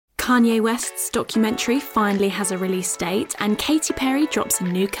Kanye West's documentary finally has a release date, and Katy Perry drops a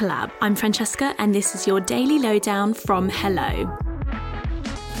new collab. I'm Francesca, and this is your daily lowdown from Hello.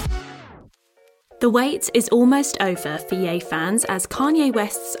 The wait is almost over for Ye fans as Kanye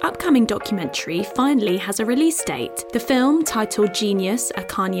West's upcoming documentary finally has a release date. The film, titled Genius, a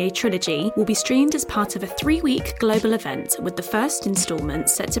Kanye trilogy, will be streamed as part of a 3-week global event, with the first instalment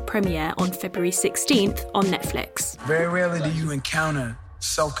set to premiere on February 16th on Netflix. Very rarely do you encounter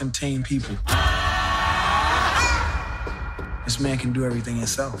self-contained people. This man can do everything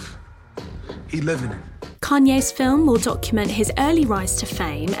himself. He living it. Kanye's film will document his early rise to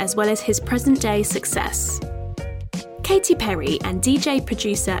fame as well as his present-day success. Katy Perry and DJ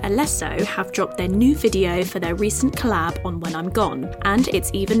producer Alesso have dropped their new video for their recent collab on When I'm Gone, and it's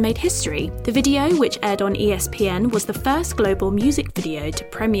even made history. The video, which aired on ESPN, was the first global music video to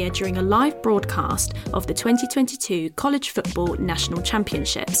premiere during a live broadcast of the 2022 College Football National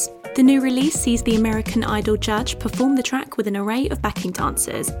Championships. The new release sees the American Idol judge perform the track with an array of backing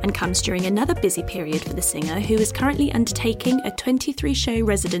dancers and comes during another busy period for the singer, who is currently undertaking a 23-show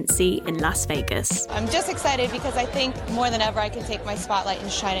residency in Las Vegas. I'm just excited because I think more than ever I can take my spotlight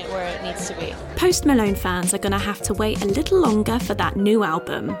and shine it where it needs to be. Post Malone fans are going to have to wait a little longer for that new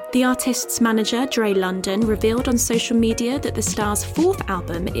album. The artist's manager, Dre London, revealed on social media that the star's 4th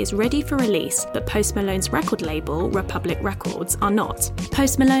album is ready for release, but Post Malone's record label, Republic Records, are not.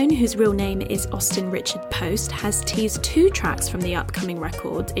 Post Malone, whose real name is Austin Richard Post, has teased 2 tracks from the upcoming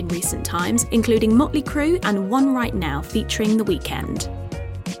record in recent times, including Motley Crue and One Right Now featuring The Weeknd.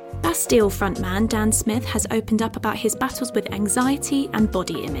 Bastille frontman Dan Smith has opened up about his battles with anxiety and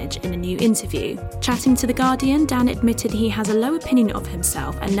body image in a new interview. Chatting to The Guardian, Dan admitted he has a low opinion of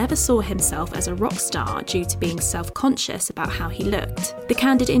himself and never saw himself as a rock star due to being self-conscious about how he looked. The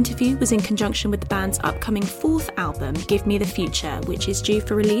candid interview was in conjunction with the band's upcoming 4th album, Give Me the Future, which is due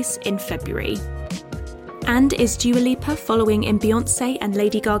for release in February. And is Dua Lipa following in Beyoncé and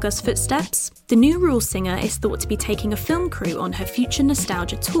Lady Gaga's footsteps? The New Rule singer is thought to be taking a film crew on her Future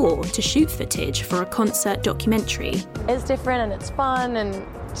Nostalgia tour to shoot footage for a concert documentary. It's different and it's fun, and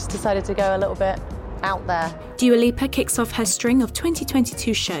just decided to go a little bit out there. Dua Lipa kicks off her string of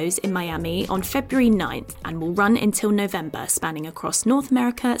 2022 shows in Miami on February 9th and will run until November, spanning across North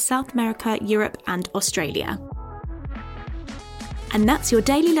America, South America, Europe and Australia. And that's your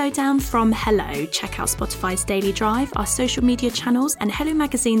daily lowdown from Hello. Check out Spotify's Daily Drive, our social media channels, and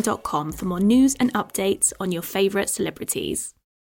hellomagazine.com for more news and updates on your favourite celebrities.